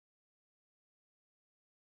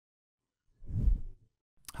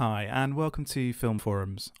Hi, and welcome to Film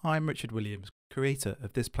Forums. I'm Richard Williams, creator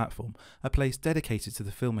of this platform, a place dedicated to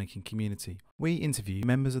the filmmaking community. We interview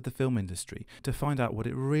members of the film industry to find out what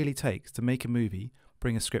it really takes to make a movie,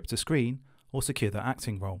 bring a script to screen, or secure that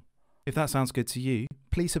acting role. If that sounds good to you,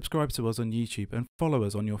 please subscribe to us on YouTube and follow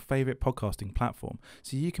us on your favourite podcasting platform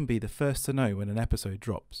so you can be the first to know when an episode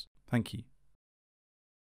drops. Thank you.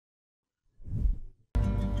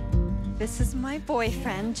 This is my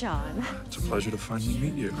boyfriend, John. It's a pleasure to finally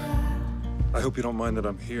meet you. I hope you don't mind that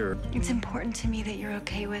I'm here. It's important to me that you're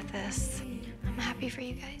okay with this. I'm happy for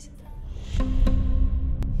you guys.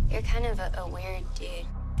 You're kind of a weird dude.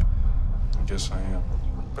 I guess I am.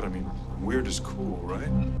 But I mean, weird is cool, right?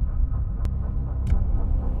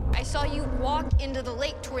 I saw you walk into the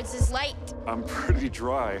lake towards this light. I'm pretty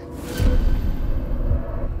dry.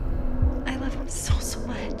 I love him so much. So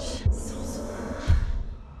much.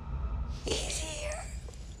 He's here.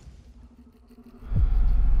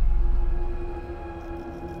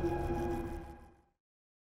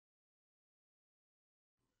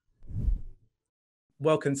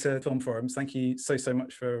 Welcome to Film Forums. Thank you so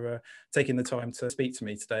much for taking the time to speak to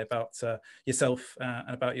me today about yourself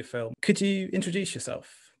and about your film. Could you introduce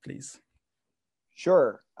yourself, please?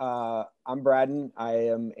 Sure. I'm Braden. I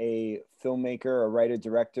am a filmmaker, a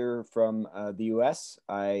writer-director from the US.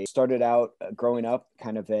 I started out growing up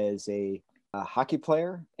kind of as a hockey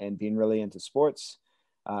player and being really into sports.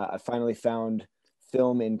 I finally found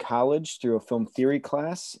film in college through a film theory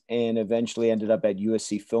class and eventually ended up at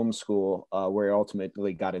USC Film School, where I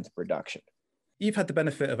ultimately got into production. You've had the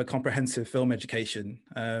benefit of a comprehensive film education.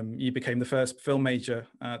 You became the first film major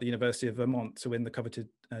at the University of Vermont to win the coveted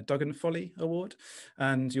Duggan Foley Award,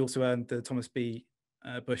 and you also earned the Thomas B.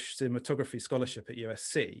 Bush Cinematography Scholarship at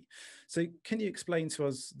USC. So can you explain to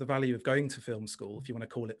us the value of going to film school, if you want to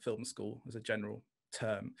call it film school as a general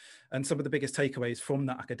term, and some of the biggest takeaways from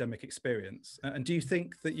that academic experience? And do you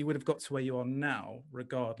think that you would have got to where you are now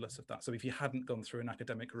regardless of that? So if you hadn't gone through an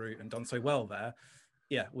academic route and done so well there,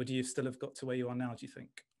 would you still have got to where you are now, do you think?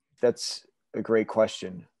 That's a great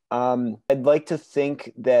question. I'd like to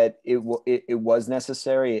think that it was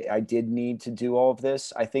necessary. I did need to do all of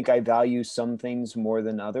this. I think I value some things more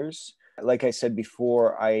than others. Like I said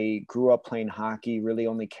before, I grew up playing hockey, really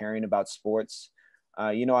only caring about sports.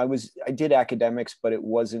 I did academics, but it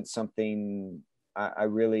wasn't something I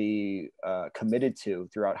really committed to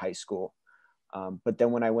throughout high school. But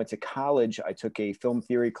then when I went to college, I took a film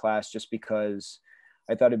theory class just because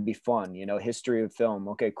I thought it'd be fun, history of film.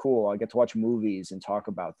 Okay, cool. I get to watch movies and talk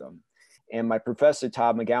about them. And my professor,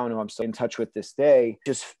 Todd McGowan, who I'm still in touch with this day,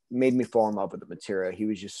 just made me fall in love with the material. He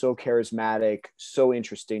was just so charismatic, so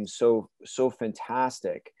interesting, so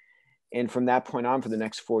fantastic. And from that point on, for the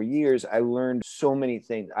next 4 years, I learned so many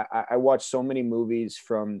things. I watched so many movies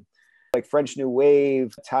from like French New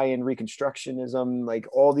Wave, Italian Reconstructionism, like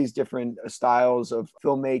all these different styles of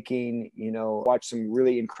filmmaking, watched some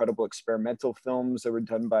really incredible experimental films that were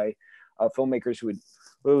done by filmmakers who would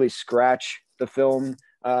literally scratch the film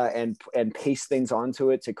and paste things onto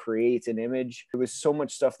it to create an image. There was so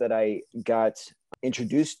much stuff that I got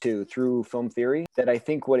introduced to through film theory that I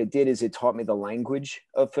think what it did is it taught me the language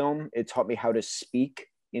of film. It taught me how to speak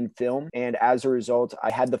in film. And as a result,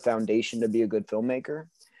 I had the foundation to be a good filmmaker.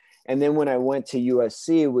 And then when I went to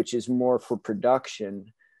USC, which is more for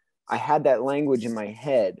production, I had that language in my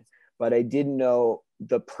head, but I didn't know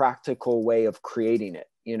the practical way of creating it.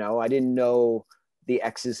 I didn't know the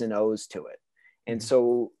X's and O's to it. And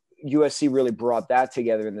so USC really brought that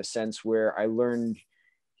together in the sense where I learned,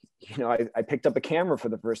 I picked up a camera for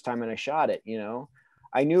the first time and I shot it,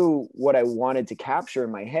 I knew what I wanted to capture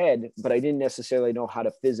in my head, but I didn't necessarily know how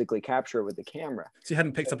to physically capture it with the camera. So you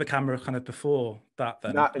hadn't picked up a camera kind of before that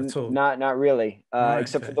then at all? Not really, Right,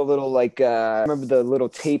 except okay. for the little, I remember the little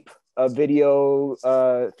tape video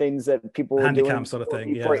things that people were doing Handycam sort of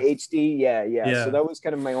thing, before yeah. HD. Yeah. So Yeah. that was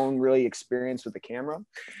kind of my own really experience with the camera.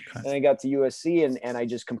 Okay. And I got to USC and I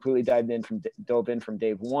just completely dove in from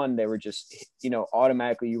day one. They were just,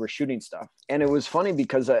 automatically you were shooting stuff. And it was funny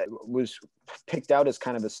because I was picked out as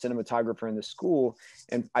kind of a cinematographer in the school.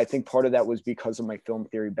 And I think part of that was because of my film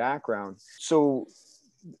theory background. So,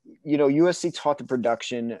 USC taught the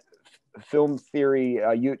production. Film theory,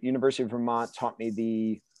 University of Vermont taught me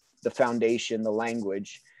the foundation, the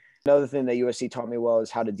language. Another thing that USC taught me well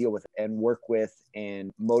is how to deal with and work with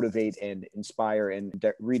and motivate and inspire and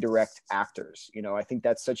redirect actors. You know, I think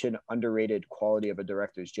that's such an underrated quality of a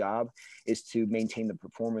director's job, is to maintain the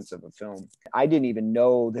performance of a film. I didn't even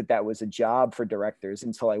know that that was a job for directors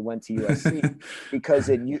until I went to USC because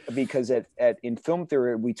in film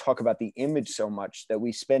theory, we talk about the image so much that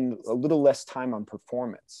we spend a little less time on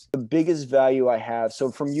performance. The biggest value I have,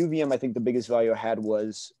 so from UVM, I think the biggest value I had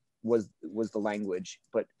was the language,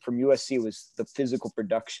 but from USC was the physical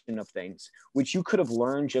production of things, which you could have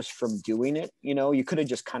learned just from doing it. You know, you could have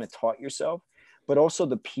just kind of taught yourself, but also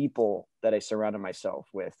the people that I surrounded myself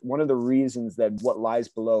with. One of the reasons that What Lies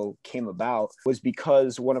Below came about was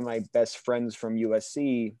because one of my best friends from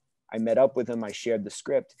USC, I met up with him, I shared the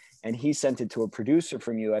script, and he sent it to a producer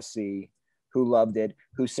from USC who loved it,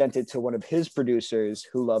 who sent it to one of his producers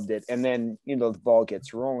who loved it. And then, you know, the ball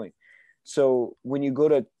gets rolling. So when you go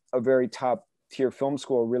to a very top tier film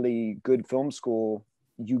school, really good film school,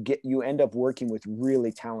 you end up working with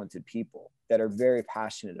really talented people that are very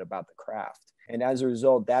passionate about the craft. And as a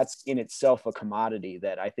result, that's in itself a commodity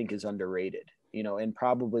that I think is underrated, you know, and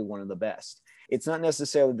probably one of the best. It's not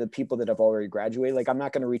necessarily the people that have already graduated. Like, I'm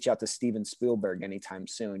not going to reach out to Steven Spielberg anytime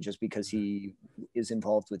soon just because he is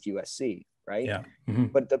involved with USC, right? Yeah. Mm-hmm.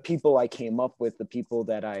 But the people I came up with, the people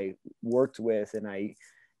that I worked with, and I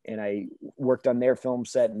worked on their film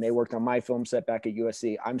set and they worked on my film set back at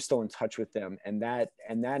USC, I'm still in touch with them. And that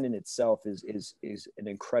in itself is an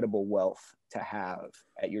incredible wealth to have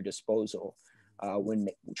at your disposal when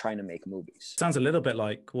trying to make movies. Sounds a little bit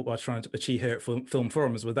like what we're trying to achieve here at Film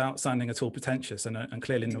Forums, without sounding at all pretentious, and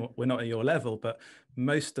clearly we're not at your level, but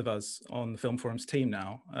most of us on the Film Forums team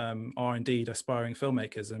now are indeed aspiring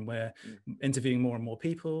filmmakers, and we're interviewing more and more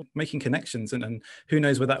people, making connections, and who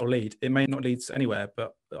knows where that will lead. It may not lead anywhere,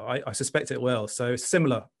 but I suspect it will. So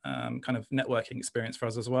similar kind of networking experience for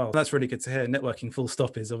us as well. That's really good to hear. Networking full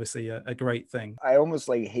stop is obviously a great thing. I almost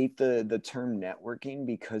hate the term networking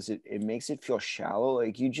because it makes it feel shallow.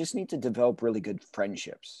 Like, you just need to develop really good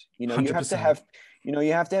friendships. You know, 100%.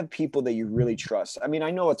 You have to have people that you really trust. I mean,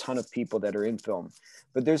 I know a ton of people that are in film,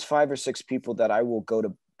 but there's 5 or 6 people that I will go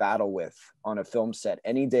to battle with on a film set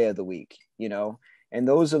any day of the week, you know, and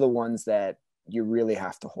those are the ones that you really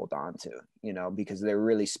have to hold on to, you know, because they're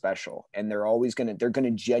really special and they're going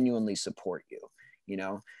to genuinely support you, you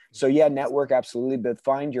know? So yeah, network, absolutely. But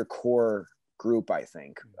find your core group, I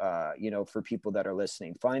think, you know, for people that are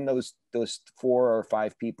listening, find those 4 or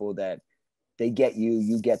 5 people that they get you,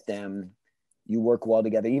 you get them, you work well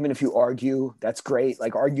together. Even if you argue, that's great.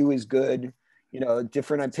 Like, argue is good. You know,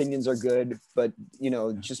 different opinions are good, but, you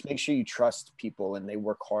know, just make sure you trust people and they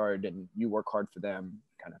work hard and you work hard for them,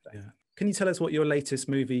 kind of thing. Yeah. Can you tell us what your latest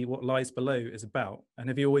movie, What Lies Below, is about? And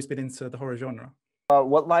have you always been into the horror genre?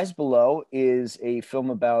 What Lies Below is a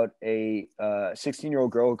film about a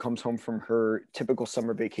 16-year-old girl who comes home from her typical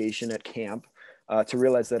summer vacation at camp to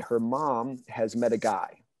realize that her mom has met a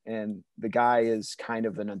guy. And the guy is kind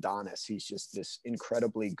of an Adonis. He's just this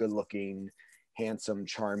incredibly good-looking, handsome,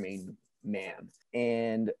 charming man.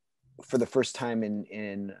 And for the first time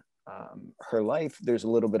in her life, there's a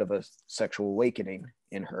little bit of a sexual awakening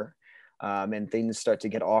in her. And things start to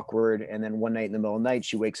get awkward. And then one night in the middle of the night,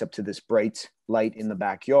 she wakes up to this bright light in the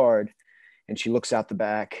backyard, and she looks out the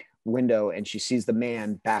back window and she sees the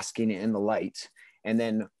man basking in the light. And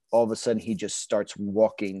then all of a sudden, he just starts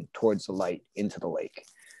walking towards the light into the lake.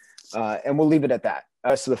 And we'll leave it at that.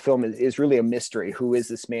 So the film is really a mystery. Who is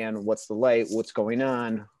this man? What's the light? What's going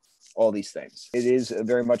on? All these things. It is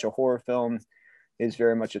very much a horror film. It is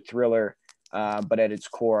very much a thriller. But at its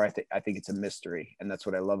core, I think it's a mystery, and that's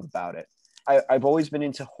what I love about it. I've always been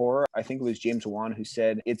into horror. I think it was James Wan who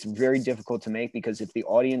said it's very difficult to make because if the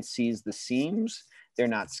audience sees the seams, they're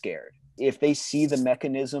not scared. If they see the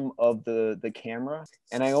mechanism of the camera,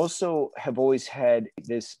 and I also have always had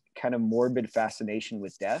this kind of morbid fascination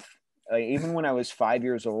with death. Even when I was 5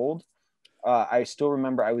 years old, I still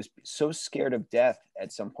remember I was so scared of death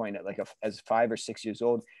at some point, as 5 or 6 years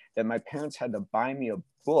old, that my parents had to buy me a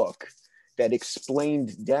book that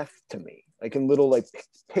explained death to me, like in little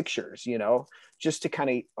pictures, you know, just to kind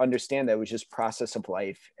of understand that it was just process of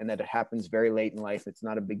life and that it happens very late in life. It's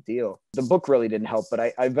not a big deal. The book really didn't help, but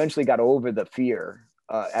I eventually got over the fear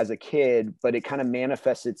as a kid, but it kind of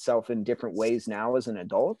manifests itself in different ways now as an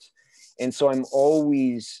adult. And so I'm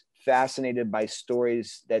always fascinated by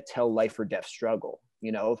stories that tell life or death struggle,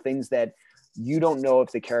 you know, things that you don't know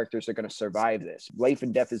if the characters are going to survive this. Life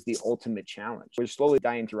and death is the ultimate challenge. We're slowly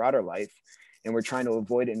dying throughout our life. and we're trying to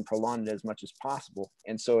avoid it and prolong it as much as possible.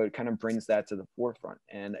 And so it kind of brings that to the forefront.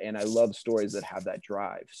 And I love stories that have that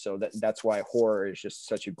drive. So that's why horror is just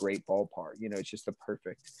such a great ballpark. You know, it's just the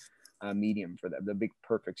perfect medium for that, the big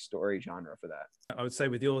perfect story genre for that. I would say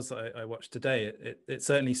with yours I watched today, it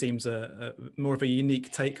certainly seems a more of a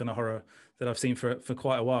unique take on a horror that I've seen for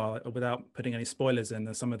quite a while, without putting any spoilers in.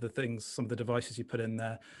 There's some of the devices you put in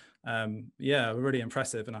there, yeah, really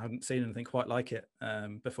impressive, and I haven't seen anything quite like it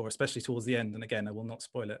before, especially towards the end. And again, I will not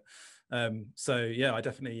spoil it. So yeah, I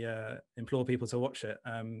definitely implore people to watch it.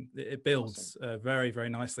 It builds very, very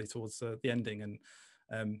nicely towards the ending, and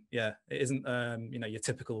yeah, it isn't you know, your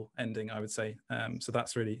typical ending, I would say. So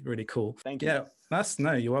that's really, really cool. Thank you. Yeah,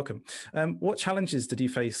 no, you're welcome. What challenges did you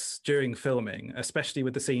face during filming, especially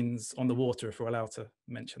with the scenes on the water, if we're allowed to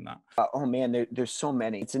mention that? Oh man, there's so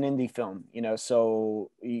many. It's an indie film, you know,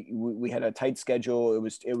 so we had a tight schedule.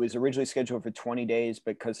 It was originally scheduled for 20 days.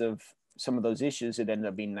 Because of some of those issues, it ended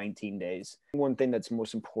up being 19 days. One thing that's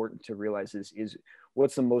most important to realize is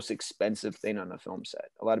what's the most expensive thing on a film set.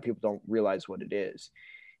 A lot of people don't realize what it is.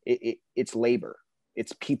 It's labor,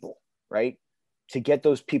 it's people, right? To get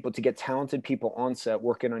those people, to get talented people on set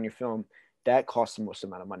working on your film, that costs the most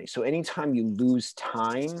amount of money. So anytime you lose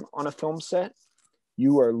time on a film set,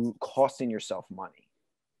 you are costing yourself money.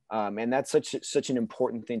 And that's such an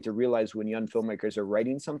important thing to realize when young filmmakers are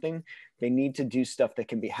writing something. They need to do stuff that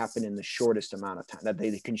can happen in the shortest amount of time, that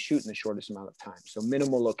they can shoot in the shortest amount of time. So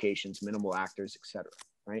minimal locations, minimal actors, etc.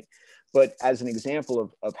 Right? But as an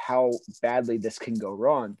example of how badly this can go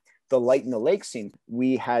wrong, the light in the lake scene,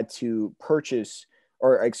 we had to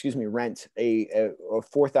rent a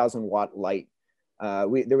 4,000 watt light.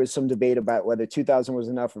 There was some debate about whether 2,000 was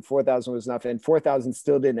enough or 4,000 was enough, and 4,000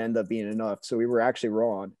 still didn't end up being enough. So we were actually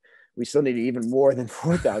wrong. We still needed even more than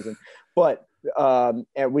 4,000, but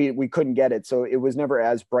and we couldn't get it. So it was never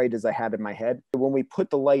as bright as I had in my head. When we put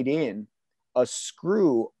the light in, a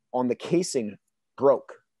screw on the casing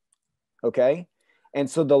broke. Okay. And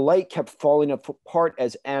so the light kept falling apart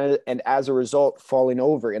and as a result, falling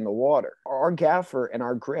over in the water. Our gaffer and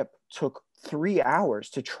our grip took 3 hours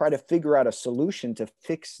to try to figure out a solution to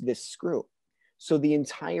fix this screw. So the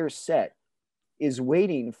entire set is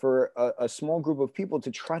waiting for a small group of people to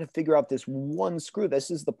try to figure out this one screw. This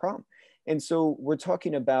is the problem. And so we're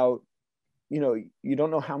talking about, you know, you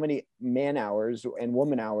don't know how many man hours and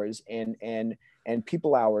woman hours and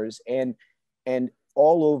people hours and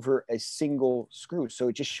all over a single screw. So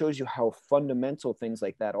it just shows you how fundamental things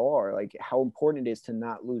like that are, like how important it is to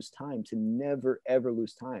not lose time, to never, ever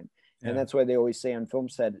lose time. Yeah. And that's why they always say on film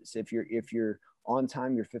sets, if you're on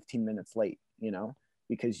time, you're 15 minutes late, you know,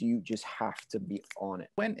 because you just have to be on it.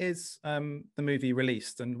 When is the movie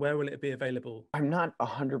released and where will it be available? I'm not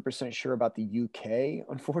 100% sure about the UK,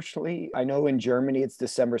 unfortunately. I know in Germany it's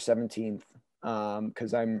December 17th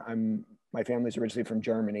because my family's originally from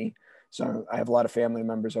Germany. So I have a lot of family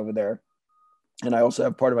members over there. And I also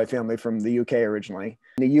have part of my family from the UK originally.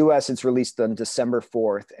 In the US, it's released on December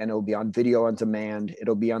 4th, and it'll be on video on demand.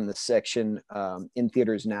 It'll be on the section in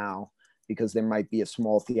theaters now, because there might be a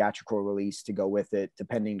small theatrical release to go with it,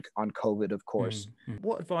 depending on COVID, of course. Mm-hmm.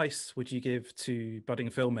 What advice would you give to budding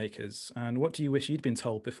filmmakers? And what do you wish you'd been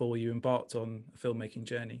told before you embarked on a filmmaking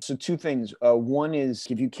journey? So 2 things. One is,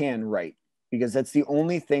 if you can, write, because that's the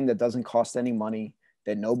only thing that doesn't cost any money,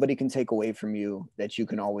 that nobody can take away from you, that you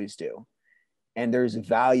can always do. And there's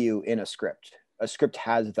value in a script. A script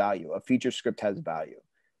has value. A feature script has value.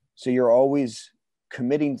 So you're always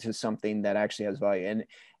committing to something that actually has value.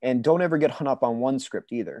 And don't ever get hung up on one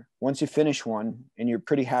script either. Once you finish one and you're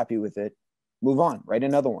pretty happy with it, move on, write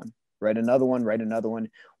another one, write another one, write another one.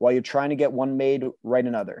 While you're trying to get one made, write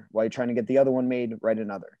another. While you're trying to get the other one made, write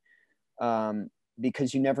another.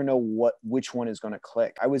 Because you never know which one is going to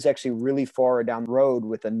click. I was actually really far down the road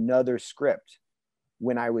with another script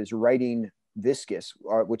when I was writing Viscous,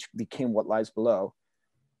 which became What Lies Below.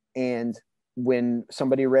 And when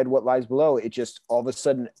somebody read What Lies Below, it just all of a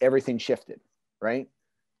sudden everything shifted, right?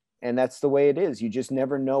 And that's the way it is. You just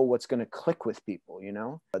never know what's going to click with people, you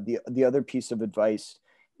know? The other piece of advice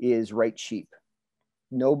is write cheap.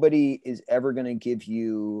 Nobody is ever going to give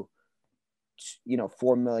you, you know,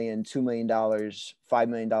 $4 million, $2 million, $5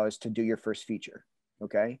 million to do your first feature.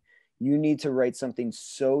 Okay. You need to write something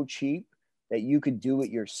so cheap that you could do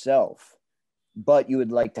it yourself, but you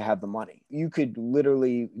would like to have the money. You could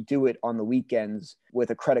literally do it on the weekends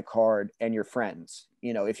with a credit card and your friends,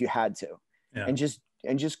 you know, if you had to. Yeah.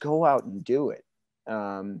 and just go out and do it.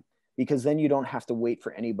 Because then you don't have to wait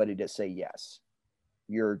for anybody to say, yes,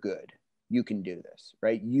 you're good. You can do this,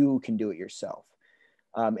 right? You can do it yourself.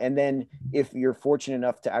 And then if you're fortunate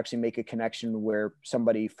enough to actually make a connection where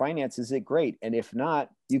somebody finances it, great. And if not,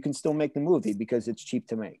 you can still make the movie because it's cheap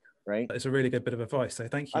to make, right? It's a really good bit of advice. So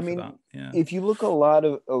thank you for that. Yeah. If you look at a lot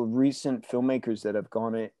of recent filmmakers that have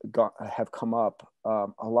have come up,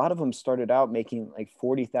 a lot of them started out making like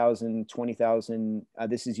 40,000, 20,000.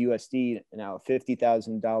 This is USD now,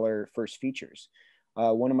 $50,000 first features.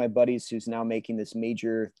 One of my buddies who's now making this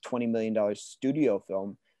major $20 million studio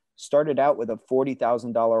film started out with a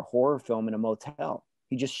 $40,000 horror film in a motel.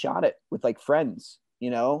 He just shot it with like friends,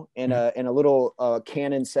 you know, in a little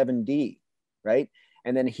Canon 7D, right?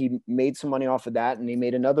 And then he made some money off of that, and he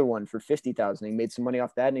made another one for 50,000. He made some money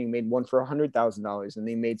off that, and he made one for $100,000, and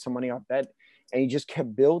he made some money off that, and he just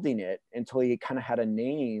kept building it until he kind of had a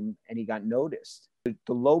name and he got noticed. The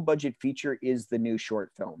low budget feature is the new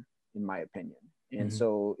short film, in my opinion. And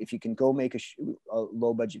so if you can go make a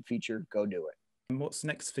low budget feature, go do it. And what's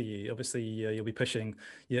next for you? Obviously, you'll be pushing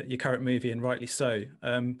your current movie, and rightly so.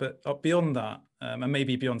 But beyond that, and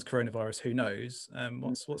maybe beyond coronavirus, who knows?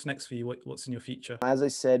 What's next for you? What's in your future? As I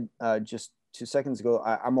said just 2 seconds ago,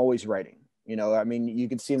 I'm always writing. You know, I mean, you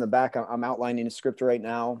can see in the back, I'm outlining a script right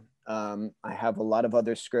now. I have a lot of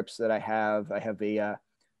other scripts that I have. I have a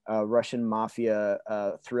Russian mafia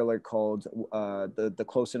thriller called The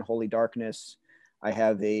Close and Holy Darkness. I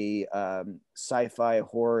have a sci-fi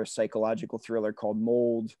horror psychological thriller called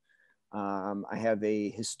Mold. I have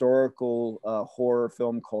a historical horror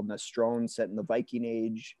film called Nostromo set in the Viking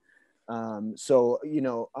Age. So, you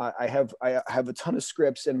know, I have a ton of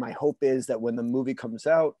scripts, and my hope is that when the movie comes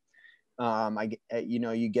out,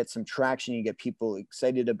 you get some traction, you get people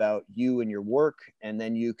excited about you and your work, and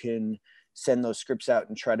then you can send those scripts out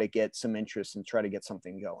and try to get some interest and try to get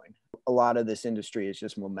something going. A lot of this industry is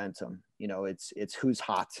just momentum. You know, it's who's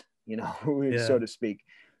hot, you know, so to speak.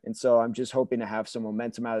 And so I'm just hoping to have some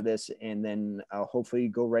momentum out of this, and then hopefully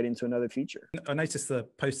go right into another feature. I noticed the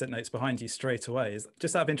post-it notes behind you straight away.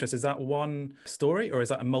 Just out of interest, is that one story, or is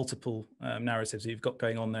that a multiple narratives you've got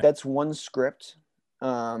going on there? That's one script.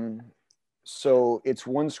 So it's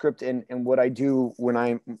one script, and what I do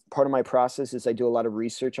when part of my process is I do a lot of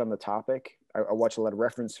research on the topic. I watch a lot of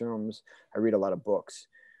reference films. I read a lot of books.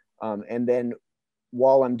 And then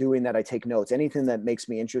while I'm doing that, I take notes. Anything that makes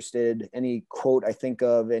me interested, any quote I think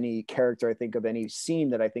of, any character I think of, any scene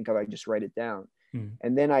that I think of, I just write it down.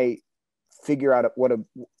 And then I figure out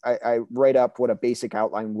I write up what a basic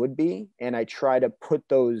outline would be, and I try to put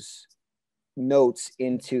those notes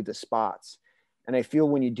into the spots. And I feel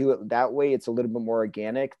when you do it that way, it's a little bit more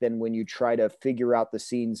organic than when you try to figure out the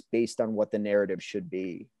scenes based on what the narrative should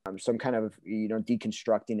be. So I'm kind of, you know,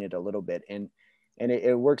 deconstructing it a little bit, and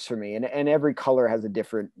it works for me. And every color has a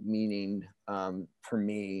different meaning for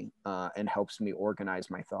me, and helps me organize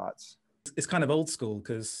my thoughts. It's kind of old school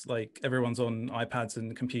because like everyone's on iPads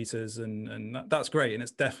and computers, and that's great, and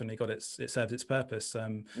it's definitely got it served its purpose.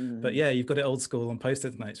 But yeah, you've got it old school on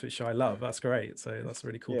post-it notes, which I love. That's great. So that's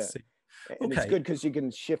really cool to see. And it's good because you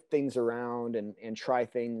can shift things around and try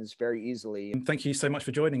things very easily. And thank you so much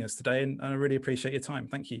for joining us today, and I really appreciate your time.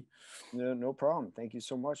 Thank you. No problem. Thank you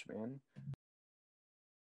so much, man.